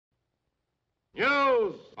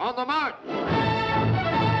News on the march!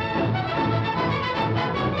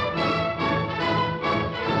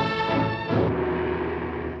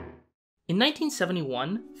 In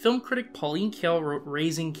 1971, film critic Pauline Kael wrote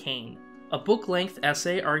Raising Cain, a book-length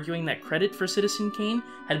essay arguing that credit for Citizen Kane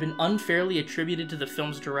had been unfairly attributed to the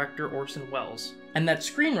film's director Orson Welles, and that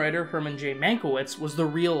screenwriter Herman J. Mankiewicz was the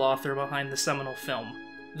real author behind the seminal film.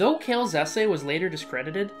 Though Kael's essay was later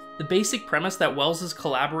discredited, the basic premise that Welles's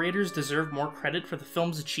collaborators deserve more credit for the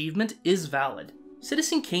film's achievement is valid.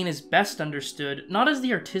 Citizen Kane is best understood not as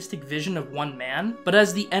the artistic vision of one man, but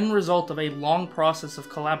as the end result of a long process of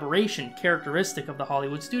collaboration characteristic of the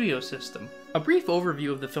Hollywood studio system. A brief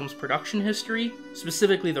overview of the film's production history,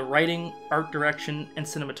 specifically the writing, art direction, and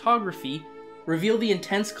cinematography, reveal the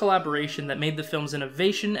intense collaboration that made the film's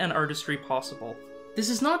innovation and artistry possible. This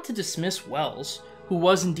is not to dismiss Welles, who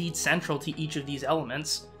was indeed central to each of these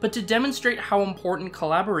elements, but to demonstrate how important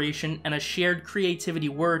collaboration and a shared creativity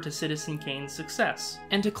were to Citizen Kane's success,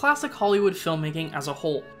 and to classic Hollywood filmmaking as a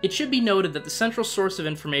whole. It should be noted that the central source of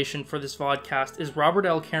information for this vodcast is Robert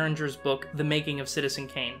L. Carringer's book, The Making of Citizen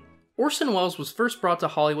Kane. Orson Welles was first brought to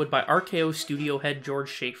Hollywood by RKO studio head George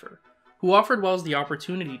Schaefer, who offered Welles the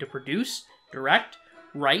opportunity to produce, direct,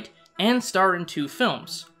 write, and star in 2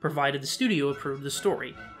 films, provided the studio approved the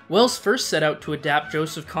story. Welles first set out to adapt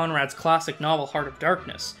Joseph Conrad's classic novel Heart of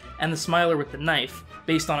Darkness and The Smiler with the Knife,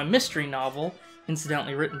 based on a mystery novel,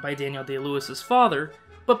 incidentally written by Daniel Day-Lewis's father,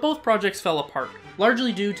 but both projects fell apart,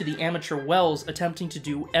 largely due to the amateur Welles attempting to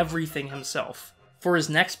do everything himself. For his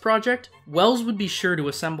next project, Welles would be sure to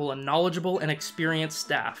assemble a knowledgeable and experienced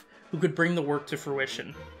staff who could bring the work to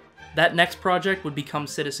fruition. That next project would become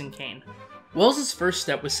Citizen Kane. Welles's first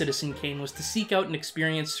step with Citizen Kane was to seek out an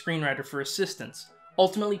experienced screenwriter for assistance,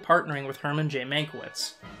 ultimately partnering with Herman J.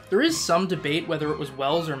 Mankiewicz. There is some debate whether it was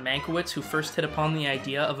Welles or Mankiewicz who first hit upon the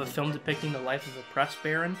idea of a film depicting the life of a press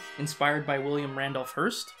baron inspired by William Randolph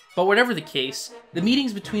Hearst, but whatever the case, the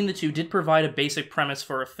meetings between the two did provide a basic premise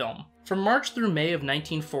for a film. From March through May of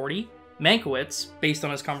 1940, Mankiewicz, based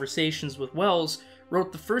on his conversations with Welles,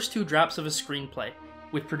 wrote the first 2 drafts of a screenplay,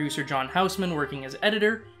 with producer John Houseman working as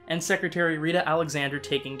editor and secretary Rita Alexander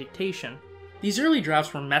taking dictation. These early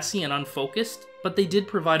drafts were messy and unfocused, but they did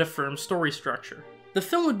provide a firm story structure. The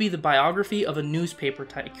film would be the biography of a newspaper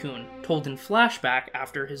tycoon, told in flashback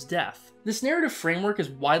after his death. This narrative framework is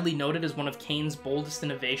widely noted as one of Kane's boldest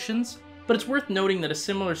innovations, but it's worth noting that a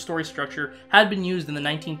similar story structure had been used in the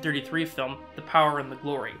 1933 film The Power and the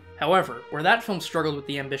Glory. However, where that film struggled with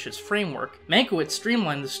the ambitious framework, Mankiewicz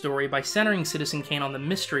streamlined the story by centering Citizen Kane on the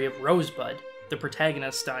mystery of Rosebud, the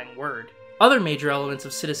protagonist's dying word. Other major elements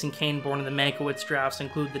of Citizen Kane born in the Mankiewicz drafts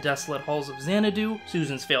include the desolate halls of Xanadu,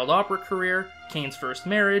 Susan's failed opera career, Kane's first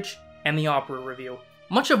marriage, and the opera review.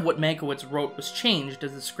 Much of what Mankiewicz wrote was changed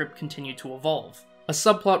as the script continued to evolve. A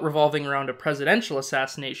subplot revolving around a presidential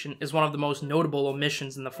assassination is one of the most notable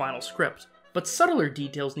omissions in the final script, but subtler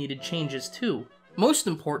details needed changes too. Most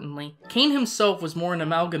importantly, Kane himself was more an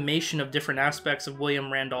amalgamation of different aspects of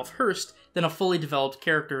William Randolph Hearst than a fully developed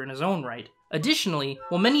character in his own right. Additionally,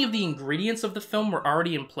 while many of the ingredients of the film were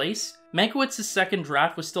already in place, Mankiewicz's second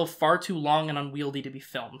draft was still far too long and unwieldy to be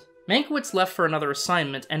filmed. Mankiewicz left for another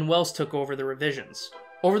assignment, and Welles took over the revisions.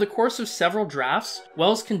 Over the course of several drafts,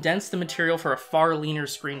 Welles condensed the material for a far leaner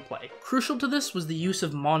screenplay. Crucial to this was the use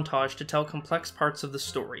of montage to tell complex parts of the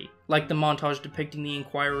story, like the montage depicting the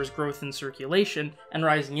Inquirer's growth in circulation and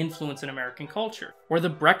rising influence in American culture, or the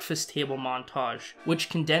breakfast table montage, which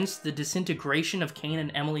condensed the disintegration of Kane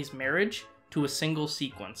and Emily's marriage to a single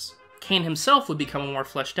sequence. Kane himself would become a more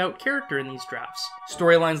fleshed out character in these drafts.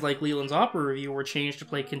 Storylines like Leland's opera review were changed to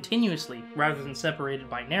play continuously, rather than separated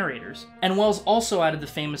by narrators, and Welles also added the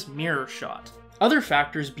famous mirror shot. Other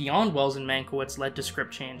factors beyond Welles and Mankiewicz led to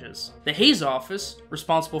script changes. The Hays Office,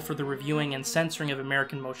 responsible for the reviewing and censoring of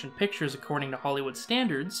American motion pictures according to Hollywood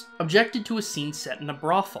standards, objected to a scene set in a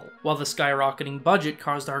brothel, while the skyrocketing budget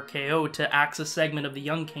caused RKO to axe a segment of the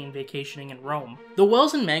young Kane vacationing in Rome. Though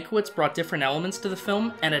Welles and Mankiewicz brought different elements to the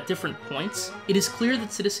film, and at different points, it is clear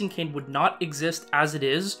that Citizen Kane would not exist as it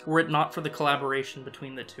is were it not for the collaboration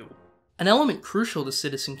between the two. An element crucial to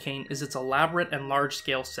Citizen Kane is its elaborate and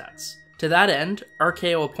large-scale sets. To that end,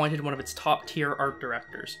 RKO appointed one of its top-tier art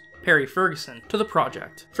directors, Perry Ferguson, to the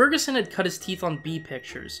project. Ferguson had cut his teeth on B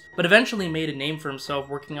pictures, but eventually made a name for himself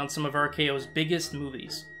working on some of RKO's biggest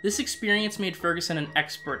movies. This experience made Ferguson an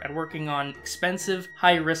expert at working on expensive,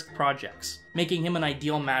 high-risk projects, making him an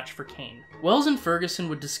ideal match for Kane. Welles and Ferguson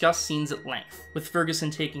would discuss scenes at length, with Ferguson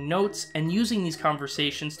taking notes and using these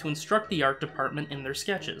conversations to instruct the art department in their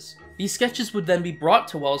sketches. These sketches would then be brought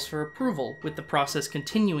to Welles for approval, with the process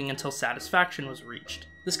continuing until satisfaction was reached.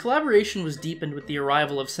 This collaboration was deepened with the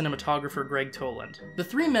arrival of cinematographer Greg Toland. The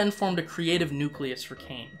three men formed a creative nucleus for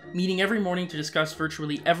Kane, meeting every morning to discuss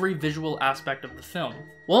virtually every visual aspect of the film.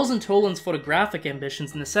 Wells and Toland's photographic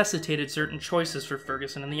ambitions necessitated certain choices for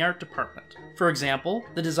Ferguson and the art department. For example,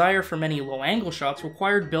 the desire for many low-angle shots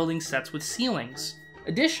required building sets with ceilings.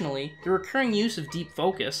 Additionally, the recurring use of deep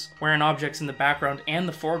focus, wherein objects in the background and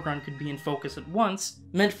the foreground could be in focus at once,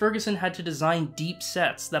 meant Ferguson had to design deep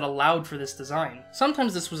sets that allowed for this design.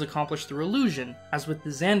 Sometimes this was accomplished through illusion, as with the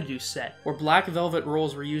Xanadu set, where black velvet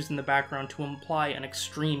rolls were used in the background to imply an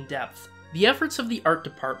extreme depth. The efforts of the art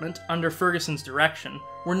department, under Ferguson's direction,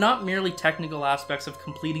 were not merely technical aspects of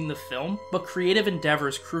completing the film, but creative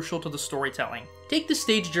endeavors crucial to the storytelling. Take the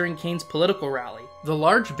stage during Kane's political rally. The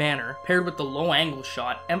large banner, paired with the low-angle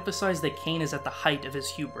shot, emphasized that Kane is at the height of his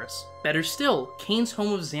hubris. Better still, Kane's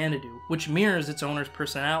home of Xanadu, which mirrors its owner's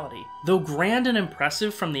personality. Though grand and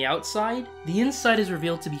impressive from the outside, the inside is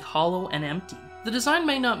revealed to be hollow and empty. The design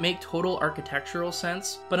may not make total architectural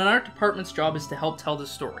sense, but an art department's job is to help tell the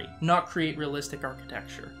story, not create realistic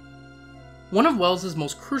architecture. One of Wells'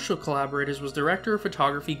 most crucial collaborators was director of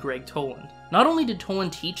photography Greg Toland. Not only did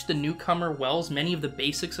Toland teach the newcomer Wells many of the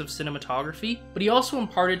basics of cinematography, but he also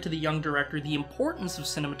imparted to the young director the importance of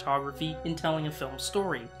cinematography in telling a film's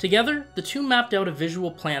story. Together, the two mapped out a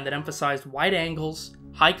visual plan that emphasized wide angles,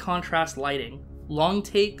 high contrast lighting, long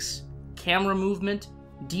takes, camera movement,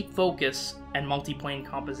 deep focus, and multiplane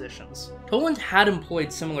compositions. Toland had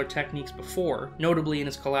employed similar techniques before, notably in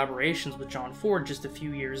his collaborations with John Ford just a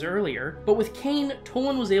few years earlier, but with Kane,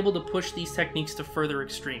 Toland was able to push these techniques to further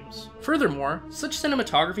extremes. Furthermore, such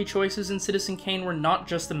cinematography choices in Citizen Kane were not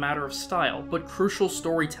just a matter of style, but crucial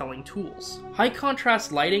storytelling tools. High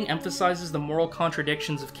contrast lighting emphasizes the moral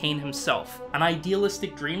contradictions of Kane himself, an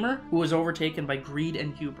idealistic dreamer who was overtaken by greed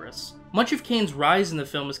and hubris. Much of Kane's rise in the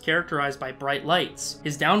film is characterized by bright lights,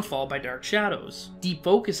 his downfall by dark shadows. Deep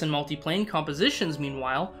focus and multiplane compositions,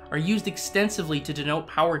 meanwhile, are used extensively to denote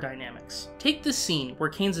power dynamics. Take the scene where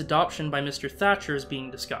Kane's adoption by Mr. Thatcher is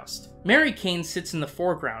being discussed. Mary Kane sits in the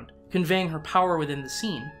foreground, conveying her power within the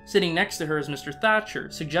scene. Sitting next to her is Mr.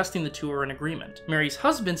 Thatcher, suggesting the two are in agreement. Mary's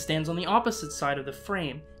husband stands on the opposite side of the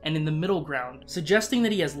frame, and in the middle ground, suggesting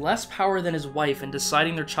that he has less power than his wife in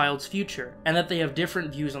deciding their child's future, and that they have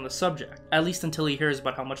different views on the subject, at least until he hears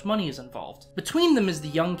about how much money is involved. Between them is the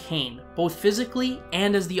young Kane, both physically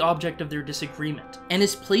and as the object of their disagreement, and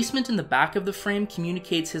his placement in the back of the frame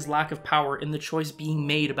communicates his lack of power in the choice being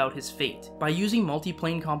made about his fate. By using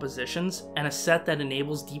multiplane compositions and a set that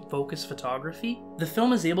enables deep focus photography, the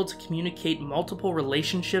film is able to communicate multiple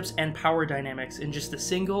relationships and power dynamics in just a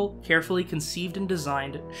single, carefully conceived and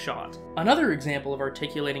designed shot. Another example of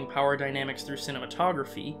articulating power dynamics through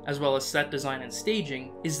cinematography, as well as set design and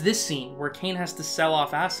staging, is this scene where Kane has to sell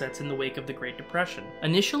off assets in the wake of the Great Depression.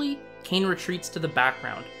 Initially, Kane retreats to the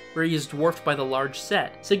background, where he is dwarfed by the large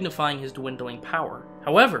set, signifying his dwindling power.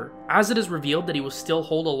 However, as it is revealed that he will still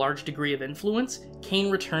hold a large degree of influence, Kane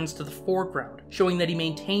returns to the foreground, showing that he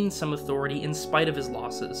maintains some authority in spite of his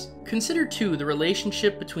losses. Consider too the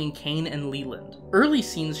relationship between Kane and Leland. Early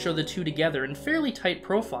scenes show the two together in fairly tight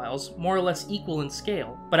profiles, more or less equal in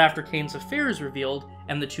scale, but after Kane's affair is revealed,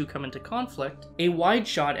 and the two come into conflict, a wide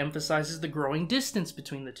shot emphasizes the growing distance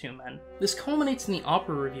between the two men. This culminates in the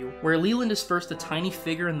opera review, where Leland is first a tiny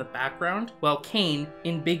figure in the background, while Kane,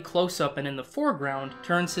 in big close-up and in the foreground,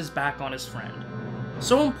 turns his back on his friend.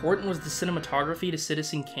 So important was the cinematography to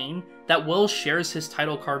Citizen Kane that Wells shares his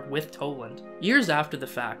title card with Toland. Years after the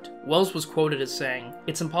fact, Wells was quoted as saying,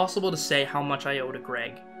 "It's impossible to say how much I owe to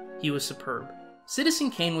Greg. He was superb."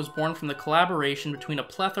 Citizen Kane was born from the collaboration between a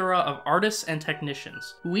plethora of artists and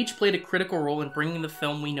technicians, who each played a critical role in bringing the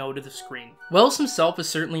film we know to the screen. Wells himself is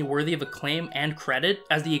certainly worthy of acclaim and credit,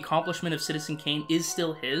 as the accomplishment of Citizen Kane is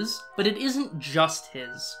still his, but it isn't just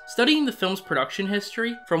his. Studying the film's production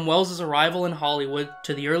history, from Wells' arrival in Hollywood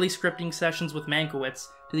to the early scripting sessions with Mankiewicz,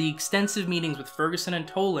 to the extensive meetings with Ferguson and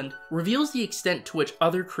Toland, reveals the extent to which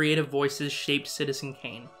other creative voices shaped Citizen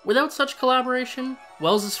Kane. Without such collaboration,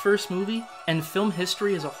 Wells' first movie, and film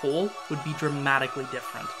history as a whole, would be dramatically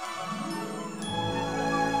different.